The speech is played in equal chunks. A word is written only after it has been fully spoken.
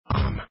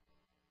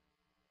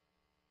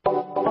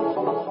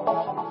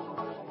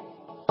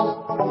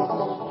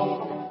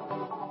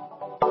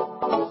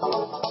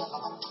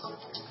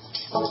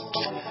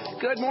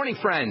Good morning,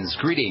 friends.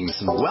 Greetings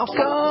and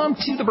welcome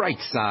to the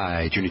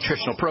Brightside, your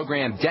nutritional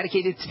program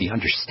dedicated to the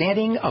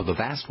understanding of the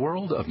vast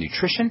world of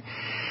nutrition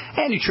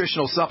and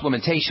nutritional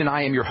supplementation.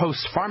 I am your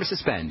host,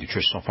 Pharmacist Ben,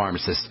 nutritional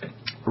pharmacist,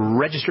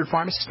 registered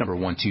pharmacist number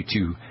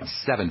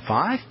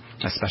 12275.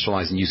 I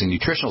specialize in using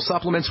nutritional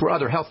supplements where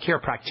other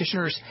healthcare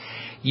practitioners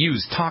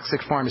use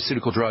toxic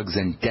pharmaceutical drugs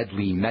and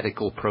deadly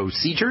medical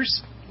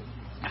procedures.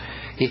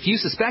 If you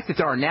suspect that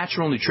there are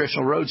natural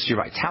nutritional roads to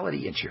your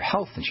vitality and to your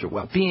health and to your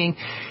well-being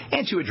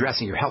and to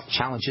addressing your health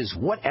challenges,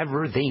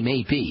 whatever they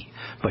may be,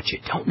 but you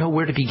don't know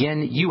where to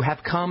begin, you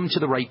have come to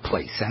the right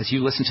place. As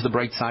you listen to the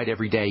Bright Side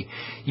every day,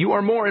 you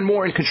are more and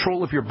more in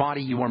control of your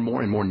body. You are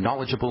more and more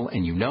knowledgeable,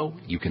 and you know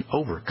you can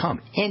overcome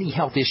any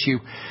health issue.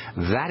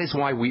 That is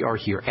why we are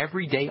here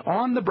every day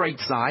on the Bright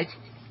Side,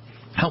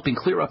 helping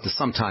clear up the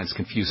sometimes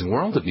confusing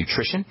world of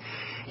nutrition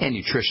and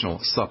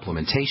nutritional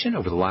supplementation.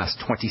 Over the last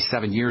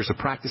 27 years of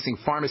practicing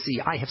pharmacy,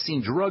 I have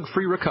seen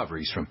drug-free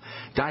recoveries from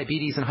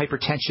diabetes and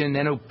hypertension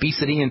and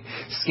obesity and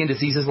skin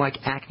diseases like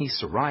acne,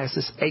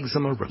 psoriasis,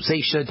 eczema,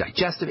 rosacea,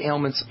 digestive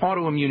ailments,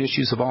 autoimmune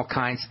issues of all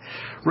kinds.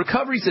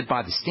 Recoveries that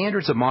by the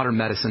standards of modern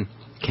medicine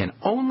can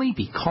only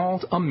be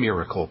called a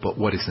miracle. But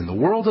what is in the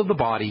world of the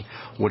body,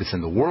 what is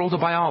in the world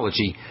of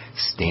biology,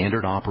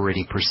 standard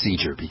operating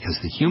procedure, because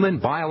the human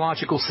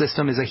biological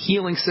system is a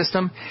healing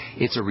system,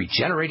 it's a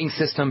regenerating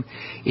system,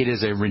 it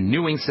is a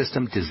renewing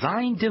system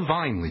designed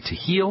divinely to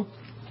heal,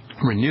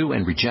 renew,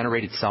 and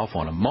regenerate itself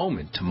on a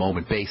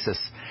moment-to-moment basis.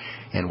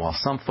 And while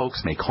some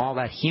folks may call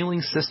that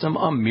healing system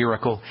a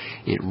miracle,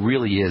 it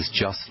really is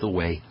just the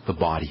way the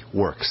body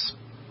works.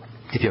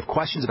 If you have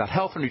questions about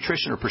health or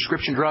nutrition or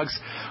prescription drugs,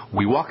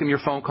 we welcome your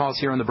phone calls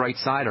here on the Bright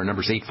Side. Our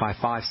number is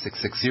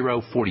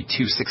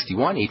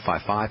 855-660-4261,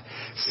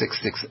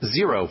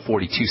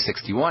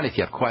 855-660-4261. If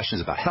you have questions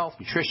about health,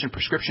 nutrition,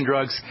 prescription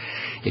drugs,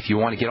 if you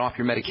want to get off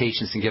your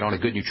medications and get on a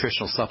good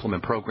nutritional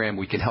supplement program,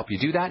 we can help you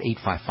do that.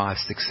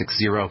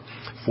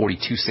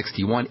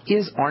 855-660-4261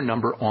 is our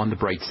number on the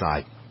Bright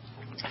Side.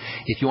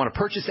 If you want to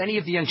purchase any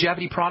of the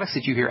longevity products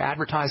that you hear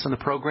advertised on the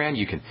program,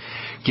 you can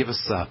give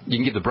us, you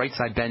can give the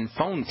Brightside Ben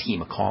phone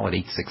team a call at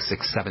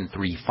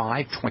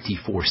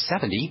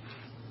 866-735-2470.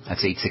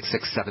 That's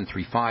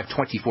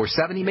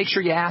 866-735-2470. Make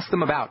sure you ask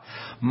them about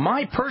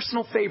my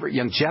personal favorite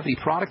longevity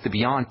product, the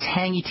Beyond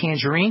Tangy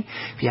Tangerine.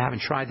 If you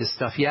haven't tried this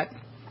stuff yet,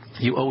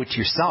 you owe it to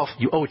yourself,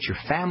 you owe it to your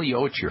family, you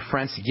owe it to your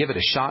friends to give it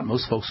a shot.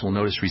 Most folks will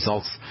notice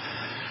results: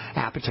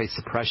 appetite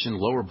suppression,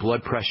 lower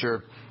blood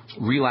pressure,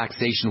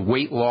 relaxation,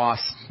 weight loss,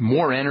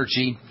 more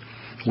energy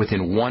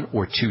within 1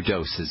 or 2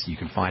 doses. You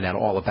can find out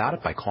all about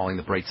it by calling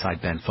the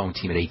Brightside Ben phone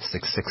team at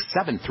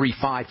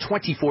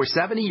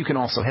 866-735-2470. You can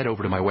also head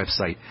over to my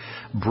website,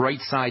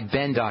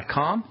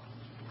 brightsideben.com.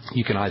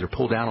 You can either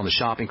pull down on the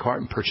shopping cart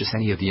and purchase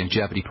any of the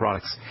longevity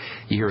products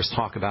you hear us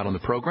talk about on the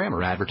program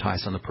or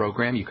advertised on the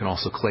program. You can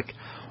also click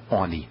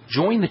on the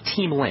Join the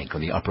Team link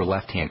on the upper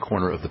left-hand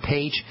corner of the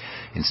page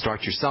and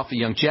start yourself a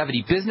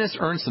longevity business.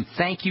 Earn some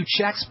thank you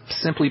checks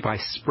simply by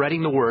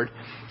spreading the word,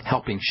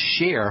 helping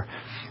share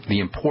the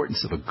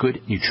importance of a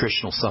good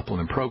nutritional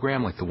supplement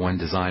program like the one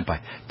designed by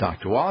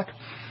Dr. Wallach.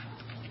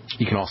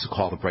 You can also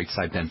call the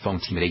Brightside Ben phone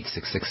team at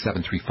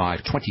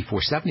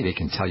 866-735-2470. They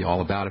can tell you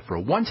all about it for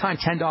a one-time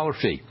 $10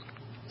 fee.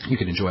 You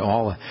can enjoy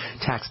all the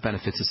tax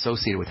benefits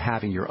associated with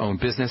having your own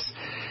business,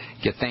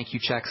 get thank you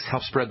checks,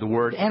 help spread the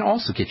word, and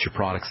also get your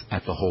products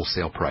at the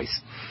wholesale price.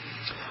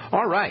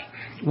 All right.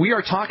 We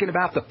are talking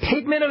about the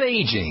pigment of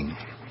aging,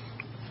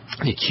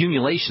 the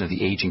accumulation of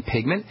the aging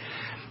pigment.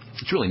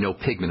 It's really no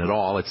pigment at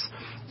all. It's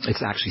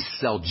actually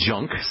cell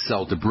junk,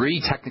 cell debris.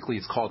 Technically,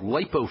 it's called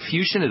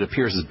lipofuscin. It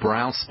appears as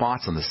brown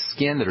spots on the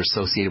skin that are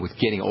associated with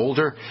getting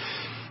older.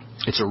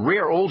 It's a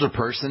rare older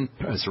person.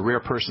 It's a rare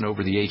person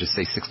over the age of,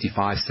 say,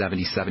 65,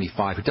 70,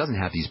 75 who doesn't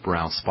have these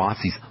brown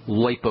spots, these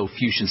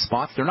lipofuscin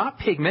spots. They're not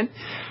pigment.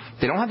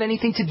 They don't have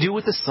anything to do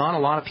with the sun. A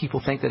lot of people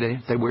think that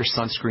if they wear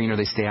sunscreen or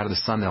they stay out of the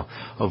sun, they'll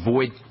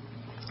avoid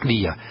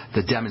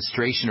the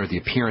demonstration or the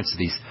appearance of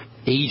these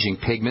aging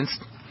pigments.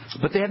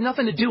 But they have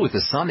nothing to do with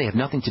the sun. They have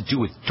nothing to do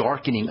with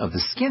darkening of the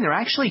skin. They're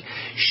actually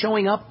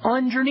showing up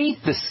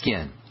underneath the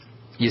skin.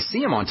 You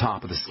see them on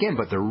top of the skin,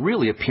 but they're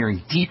really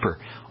appearing deeper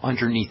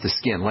underneath the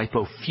skin.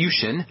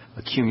 Lipofuscin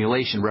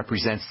accumulation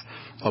represents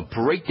a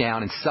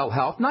breakdown in cell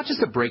health, not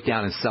just a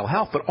breakdown in cell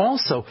health, but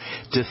also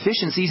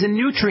deficiencies in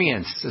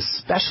nutrients,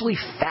 especially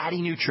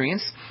fatty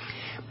nutrients,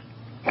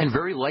 and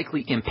very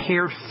likely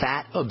impaired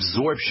fat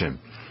absorption.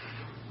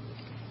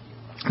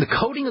 The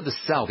coating of the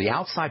cell, the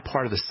outside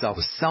part of the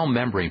cell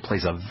membrane,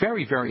 plays a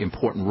very, very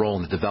important role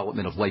in the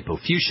development of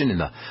lipofuscin, in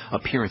the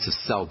appearance of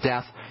cell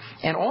death,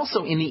 and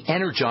also in the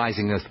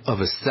energizing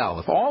of a cell.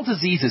 If all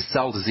disease is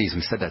cell disease,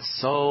 we've said that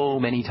so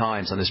many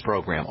times on this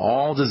program,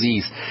 all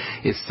disease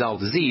is cell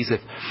disease.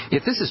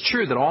 If this is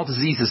true, that all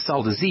disease is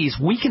cell disease,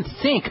 we can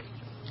think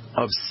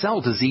of cell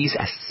disease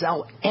as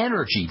cell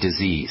energy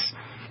disease.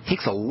 It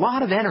takes a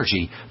lot of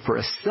energy for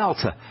a cell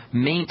to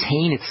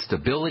maintain its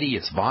stability,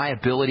 its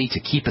viability, to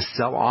keep a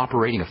cell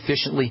operating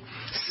efficiently.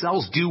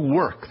 Cells do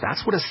work.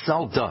 That's what a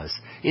cell does.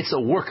 It's a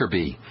worker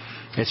bee.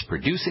 It's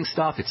producing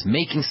stuff. It's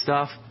making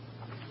stuff.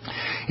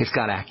 It's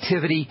got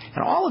activity.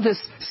 And all of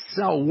this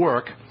cell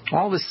work,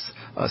 all this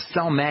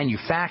cell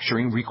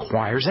manufacturing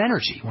requires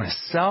energy. When a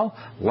cell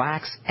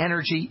lacks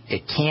energy,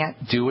 it can't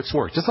do its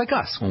work. Just like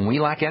us. When we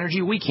lack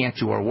energy, we can't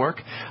do our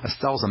work. A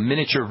cell's a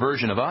miniature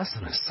version of us.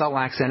 When a cell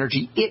lacks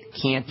energy, it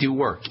can't do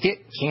work. It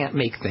can't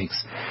make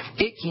things.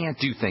 It can't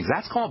do things.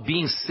 That's called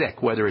being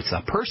sick, whether it's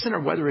a person or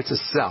whether it's a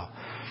cell.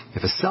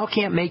 If a cell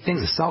can't make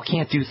things, a cell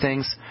can't do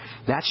things,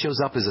 that shows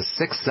up as a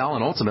sick cell,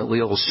 and ultimately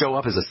it will show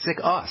up as a sick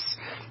us.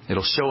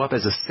 It'll show up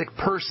as a sick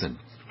person.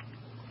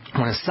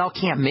 When a cell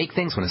can't make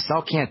things, when a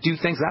cell can't do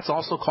things, that's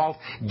also called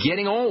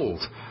getting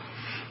old.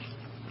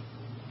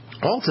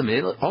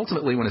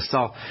 Ultimately, when a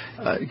cell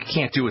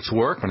can't do its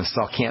work, when a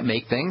cell can't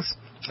make things,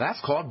 that's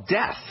called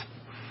death.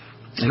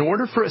 In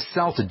order for a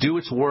cell to do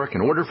its work,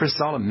 in order for a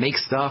cell to make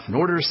stuff, in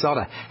order for a cell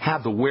to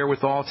have the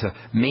wherewithal to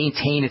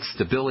maintain its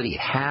stability, it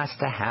has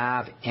to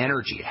have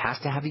energy. It has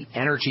to have the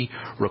energy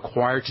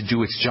required to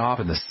do its job.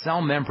 And the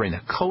cell membrane,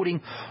 the coating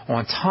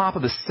on top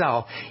of the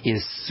cell,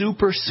 is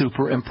super,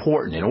 super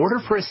important. In order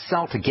for a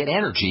cell to get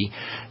energy,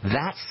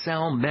 that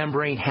cell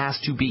membrane has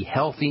to be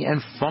healthy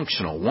and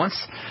functional. Once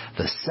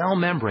the cell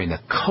membrane, the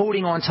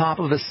coating on top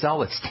of the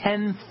cell, it's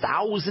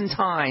 10,000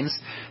 times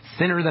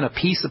thinner than a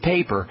piece of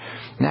paper,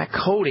 and that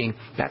coating,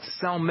 that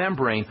cell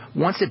membrane,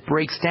 once it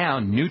breaks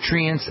down,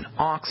 nutrients and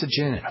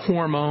oxygen and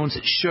hormones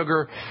and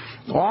sugar,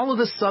 all of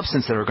the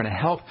substances that are going to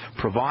help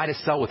provide a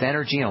cell with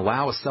energy and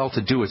allow a cell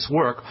to do its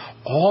work,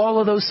 all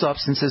of those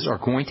substances are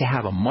going to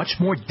have a much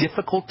more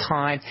difficult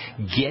time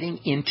getting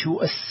into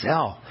a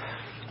cell.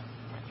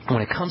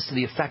 When it comes to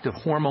the effect of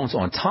hormones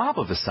on top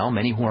of a cell,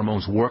 many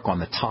hormones work on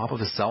the top of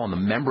a cell on the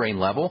membrane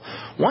level.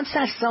 Once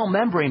that cell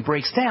membrane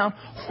breaks down,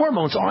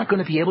 hormones aren't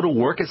going to be able to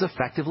work as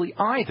effectively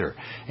either.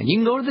 And you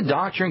can go to the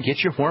doctor and get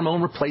your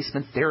hormone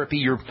replacement therapy,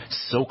 your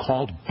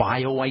so-called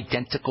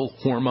bioidentical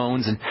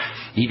hormones, and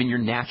even your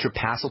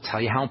naturopaths will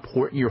tell you how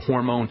important your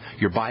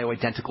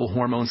bioidentical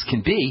hormones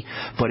can be.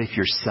 But if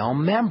your cell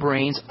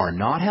membranes are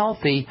not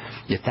healthy,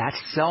 if that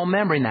cell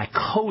membrane, that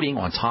coating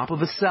on top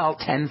of a cell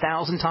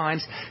 10,000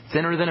 times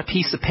thinner than a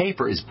piece of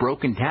paper, is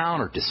broken down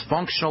or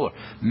dysfunctional or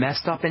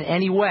messed up in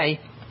any way,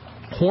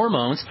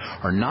 hormones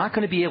are not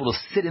going to be able to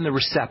sit in the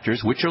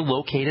receptors, which are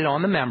located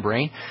on the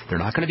membrane. They're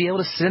not going to be able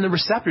to sit in the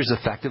receptors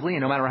effectively,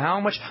 and no matter how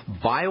much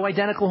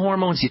bioidentical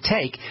hormones you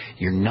take,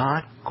 you're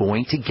not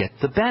going to get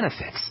the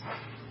benefits.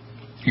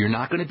 You're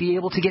not going to be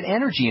able to get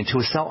energy into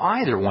a cell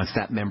either once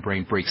that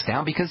membrane breaks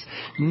down, because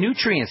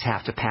nutrients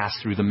have to pass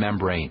through the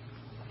membrane.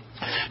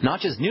 Not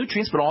just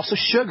nutrients, but also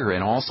sugar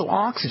and also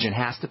oxygen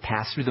has to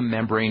pass through the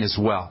membrane as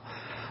well.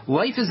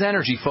 Life is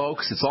energy,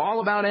 folks. It's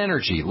all about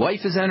energy.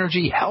 Life is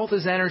energy. Health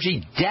is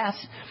energy. Death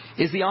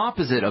is the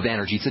opposite of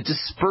energy. It's a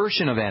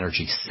dispersion of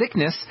energy.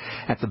 Sickness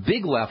at the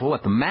big level,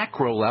 at the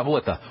macro level,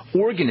 at the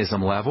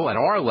organism level, at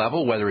our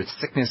level, whether it's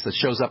sickness that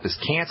shows up as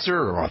cancer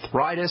or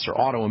arthritis or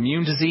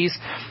autoimmune disease,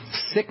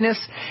 sickness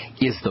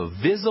is the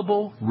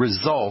visible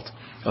result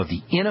of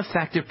the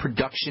ineffective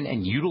production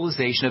and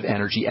utilization of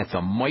energy at the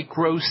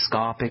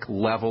microscopic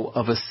level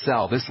of a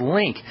cell. This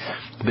link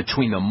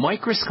between the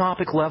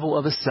microscopic level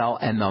of a cell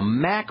and the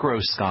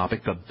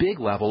macroscopic, the big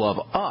level of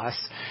us,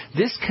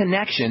 this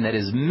connection that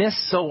is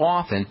missed so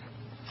often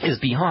is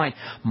behind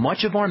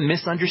much of our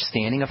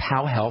misunderstanding of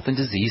how health and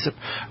disease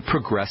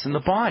progress in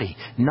the body.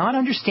 Not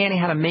understanding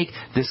how to make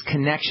this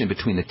connection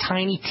between the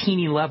tiny,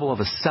 teeny level of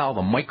a cell,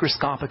 the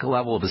microscopic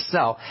level of a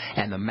cell,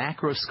 and the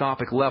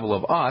macroscopic level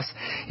of us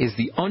is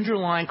the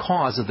underlying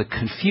cause of the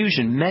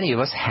confusion many of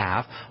us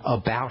have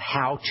about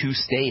how to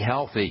stay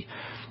healthy.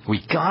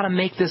 We've got to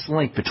make this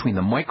link between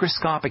the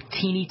microscopic,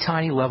 teeny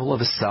tiny level of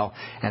a cell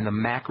and the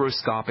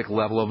macroscopic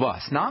level of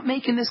us. Not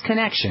making this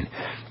connection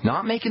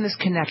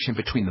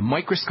between the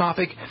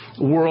microscopic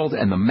world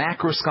and the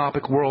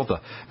macroscopic world.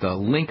 The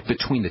link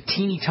between the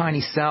teeny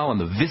tiny cell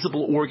and the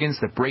visible organs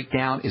that break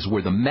down is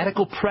where the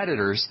medical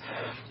predators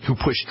who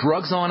push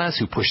drugs on us,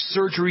 who push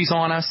surgeries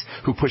on us,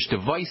 who push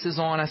devices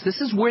on us,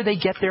 this is where they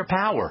get their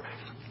power.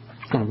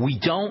 We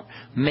don't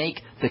make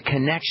the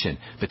connection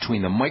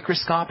between the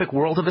microscopic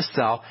world of a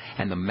cell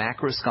and the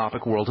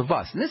macroscopic world of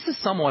us. And this is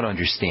somewhat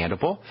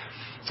understandable.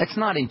 It's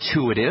not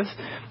intuitive.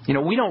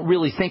 We don't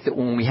really think that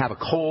when we have a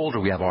cold or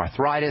we have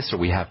arthritis or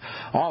we have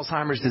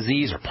Alzheimer's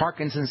disease or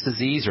Parkinson's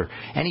disease or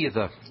any of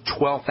the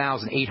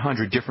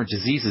 12,800 different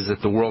diseases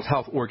that the World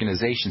Health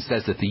Organization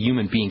says that the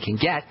human being can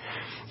get,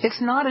 it's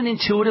not an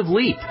intuitive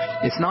leap.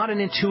 It's not an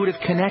intuitive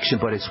connection,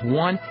 but it's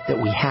one that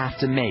we have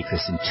to make,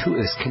 this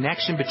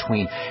connection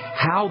between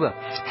how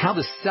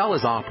the cell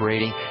is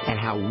operating and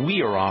how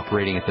we are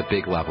operating at the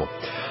big level.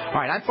 All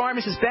right, I'm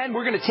Pharmacist Ben.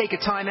 We're going to take a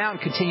time out and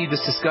continue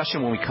this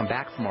discussion when we come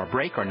back from our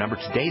break. Our number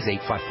today is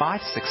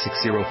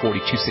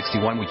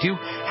 855-660-4261. We do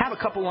have a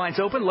couple lines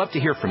open. Love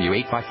to hear from you.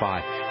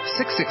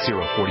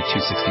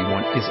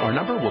 855-660-4261 is our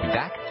number. We'll be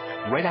back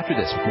right after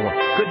this with more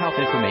good health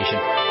information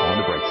on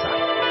the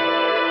Brightside.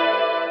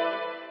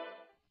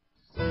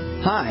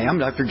 Hi, I'm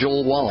Dr.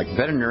 Joel Wallach,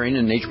 veterinarian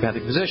and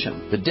naturopathic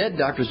physician. The Dead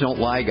Doctors Don't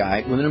Lie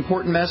guy with an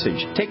important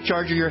message. Take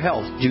charge of your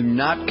health. Do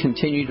not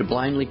continue to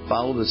blindly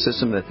follow the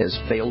system that has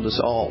failed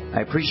us all.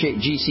 I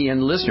appreciate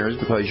GCN listeners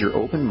because you're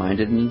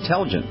open-minded and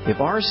intelligent.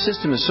 If our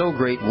system is so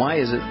great, why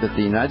is it that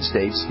the United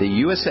States, the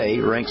USA,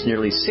 ranks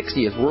nearly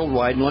 60th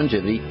worldwide in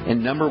longevity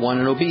and number 1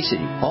 in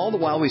obesity? All the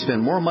while we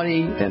spend more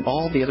money than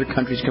all the other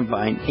countries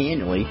combined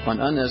annually on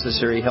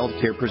unnecessary health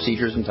care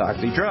procedures and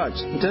toxic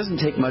drugs. It doesn't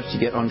take much to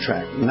get on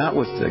track. Not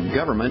with the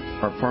government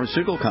or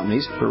pharmaceutical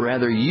companies, but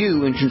rather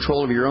you in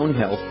control of your own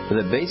health with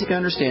a basic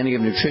understanding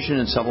of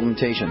nutrition and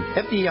supplementation.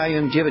 FDI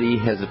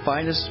Longevity has the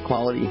finest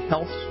quality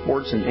health,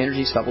 sports, and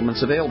energy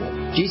supplements available.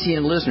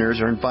 GCN listeners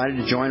are invited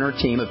to join our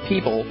team of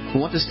people who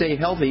want to stay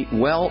healthy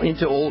well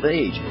into old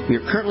age. We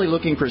are currently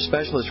looking for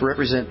specialists to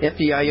represent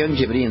FDI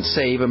Longevity and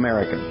Save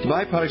America. To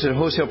buy products at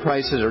wholesale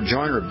prices or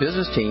join our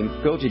business team,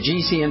 go to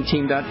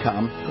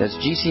GCNteam.com. That's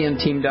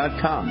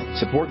GCNteam.com.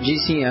 Support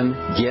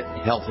GCN. Get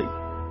healthy.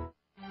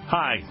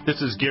 Hi, this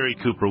is Gary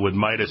Cooper with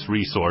Midas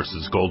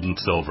Resources, Gold and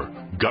Silver.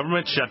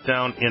 Government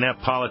shutdown,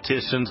 inept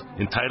politicians,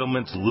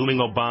 entitlements, looming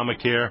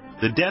Obamacare.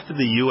 The death of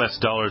the U.S.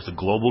 dollar as a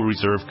global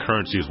reserve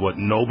currency is what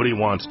nobody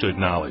wants to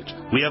acknowledge.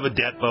 We have a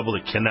debt bubble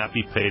that cannot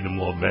be paid and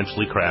will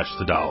eventually crash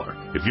the dollar.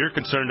 If you're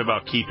concerned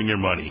about keeping your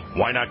money,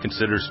 why not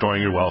consider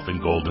storing your wealth in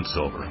gold and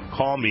silver?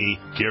 Call me,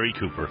 Gary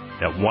Cooper,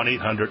 at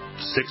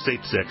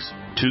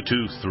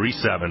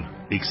 1-800-686-2237.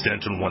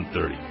 Extension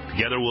 130.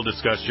 Together we'll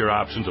discuss your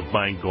options of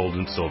buying gold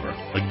and silver.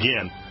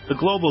 Again, the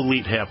global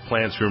elite have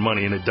plans for your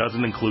money, and it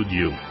doesn't include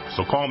you.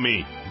 So call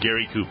me,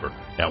 Gary Cooper,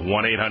 at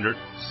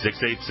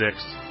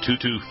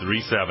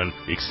 1-800-686-2237,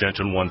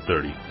 extension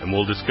 130, and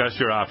we'll discuss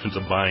your options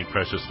of buying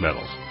precious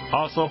metals.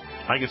 Also,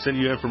 I can send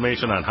you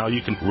information on how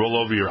you can roll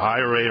over your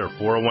IRA or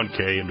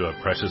 401k into a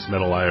precious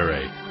metal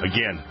IRA.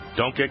 Again,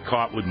 don't get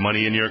caught with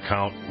money in your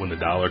account when the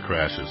dollar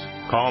crashes.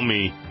 Call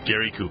me,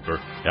 Gary Cooper,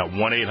 at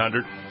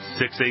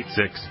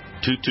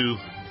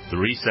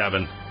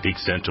 1-800-686-2237,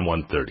 extension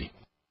 130.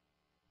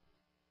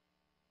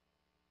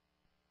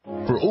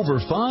 For over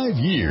 5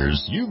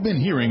 years, you've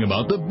been hearing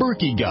about the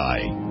Berkey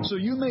Guy, so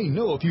you may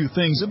know a few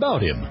things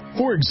about him.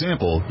 For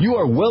example, you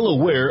are well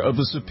aware of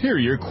the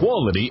superior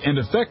quality and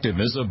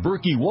effectiveness of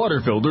Berkey water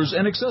filters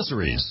and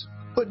accessories.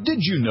 But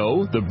did you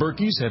know the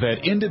Berkeys have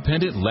had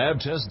independent lab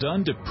tests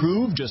done to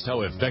prove just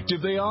how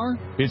effective they are?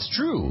 It's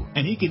true,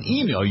 and he can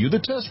email you the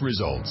test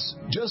results.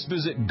 Just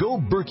visit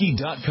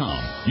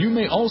GoBerkey.com. You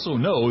may also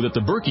know that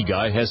the Berkey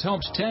Guy has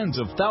helped tens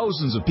of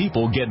thousands of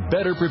people get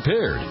better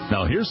prepared.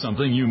 Now here's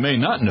something you may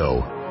not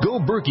know.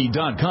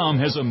 GoBerkey.com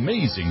has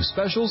amazing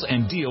specials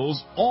and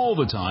deals all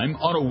the time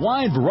on a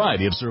wide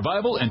variety of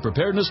survival and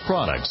preparedness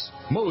products.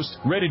 Most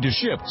ready to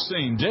ship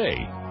same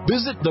day.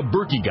 Visit the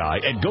Berkey Guy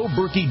at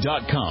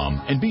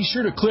GoBerkey.com and be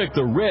sure to click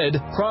the red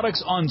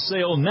Products on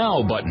Sale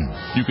Now button.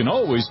 You can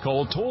always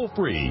call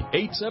toll-free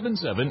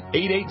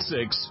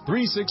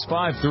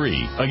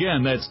 877-886-3653.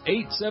 Again, that's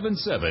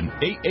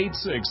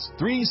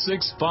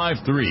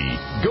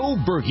 877-886-3653.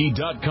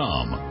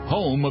 GoBerkey.com,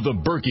 home of the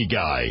Berkey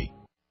Guy.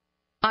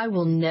 I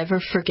will never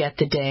forget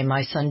the day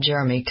my son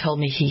Jeremy told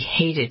me he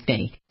hated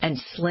me and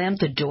slammed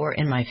the door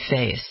in my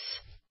face.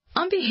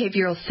 I'm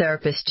behavioral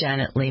therapist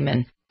Janet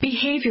Lehman.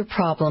 Behavior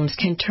problems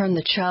can turn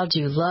the child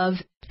you love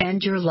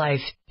and your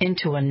life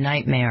into a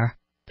nightmare.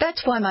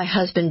 That's why my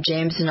husband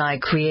James and I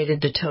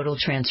created the Total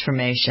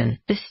Transformation,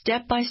 the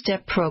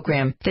step-by-step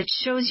program that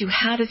shows you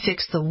how to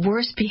fix the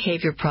worst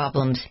behavior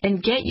problems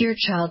and get your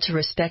child to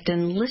respect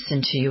and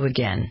listen to you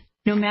again.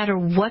 No matter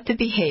what the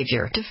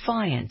behavior,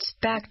 defiance,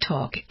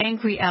 backtalk,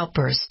 angry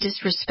outbursts,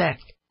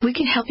 disrespect, we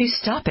can help you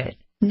stop it.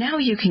 Now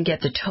you can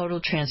get the Total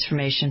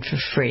Transformation for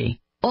free.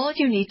 All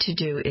you need to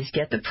do is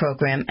get the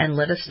program and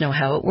let us know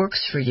how it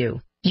works for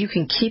you. You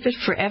can keep it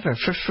forever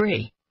for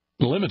free.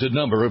 Limited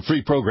number of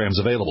free programs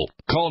available.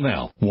 Call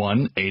now.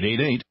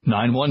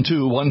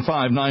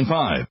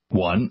 1-888-912-1595.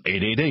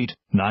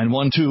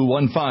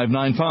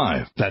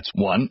 1-888-912-1595. That's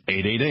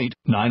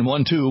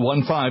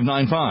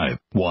 1-888-912-1595.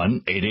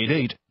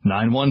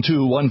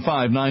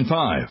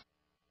 1-888-912-1595.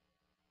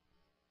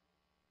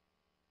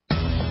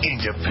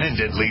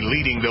 Independently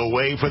leading the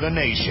way for the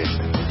nation.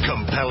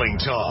 Compelling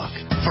talk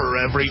for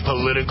every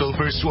political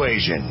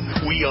persuasion.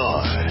 We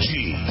are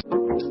G.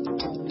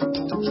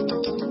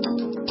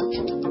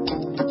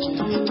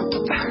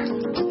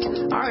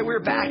 All right, we're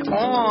back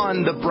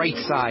on the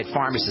Brightside.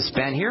 Pharmacist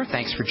Ben here.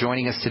 Thanks for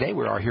joining us today.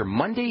 We are here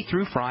Monday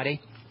through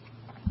Friday,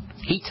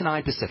 8 to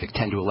 9 Pacific,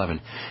 10 to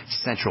 11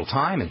 Central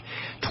Time, and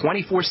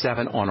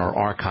 24/7 on our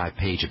archive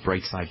page at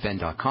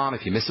brightsideben.com.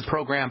 If you miss a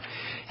program,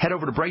 head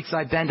over to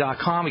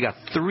brightsideben.com. We got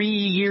 3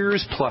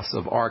 years plus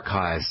of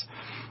archives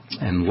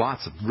and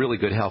lots of really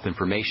good health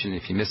information.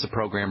 If you miss a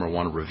program or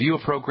want to review a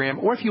program,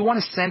 or if you want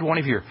to send one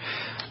of your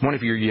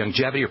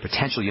longevity or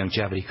potential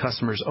longevity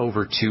customers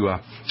over to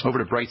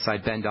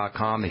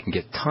brightsideben.com, they can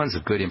get tons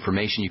of good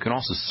information. You can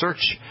also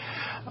search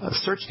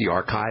the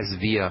archives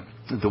via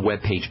the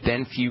webpage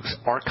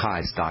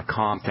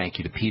benfuchsarchives.com. Thank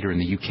you to Peter in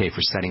the UK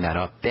for setting that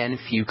up.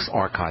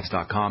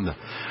 benfuchsarchives.com.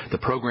 The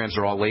programs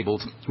are all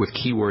labeled with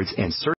keywords and search